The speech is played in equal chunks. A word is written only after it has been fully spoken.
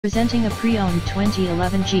Presenting a pre-owned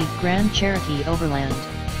 2011 Jeep Grand Cherokee Overland.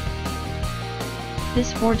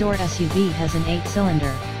 This four-door SUV has an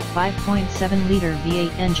 8-cylinder, 5.7-liter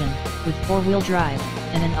V8 engine, with four-wheel drive,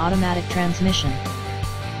 and an automatic transmission.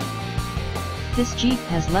 This Jeep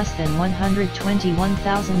has less than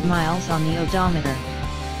 121,000 miles on the odometer.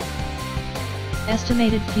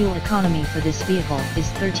 Estimated fuel economy for this vehicle is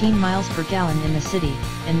 13 miles per gallon in the city,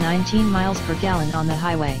 and 19 miles per gallon on the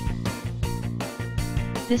highway.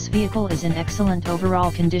 This vehicle is in excellent overall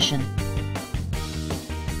condition.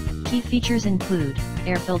 Key features include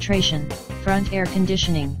air filtration, front air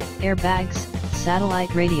conditioning, airbags,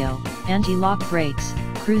 satellite radio, anti-lock brakes,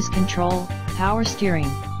 cruise control, power steering,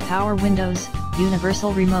 power windows,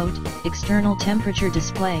 universal remote, external temperature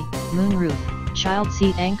display, moonroof, child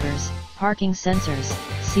seat anchors, parking sensors,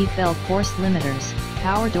 seat belt force limiters,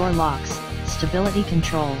 power door locks, stability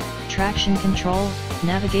control, traction control,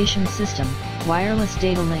 navigation system, wireless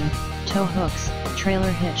data link, tow hooks,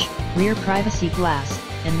 trailer hitch, rear privacy glass,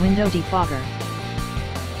 and window defogger.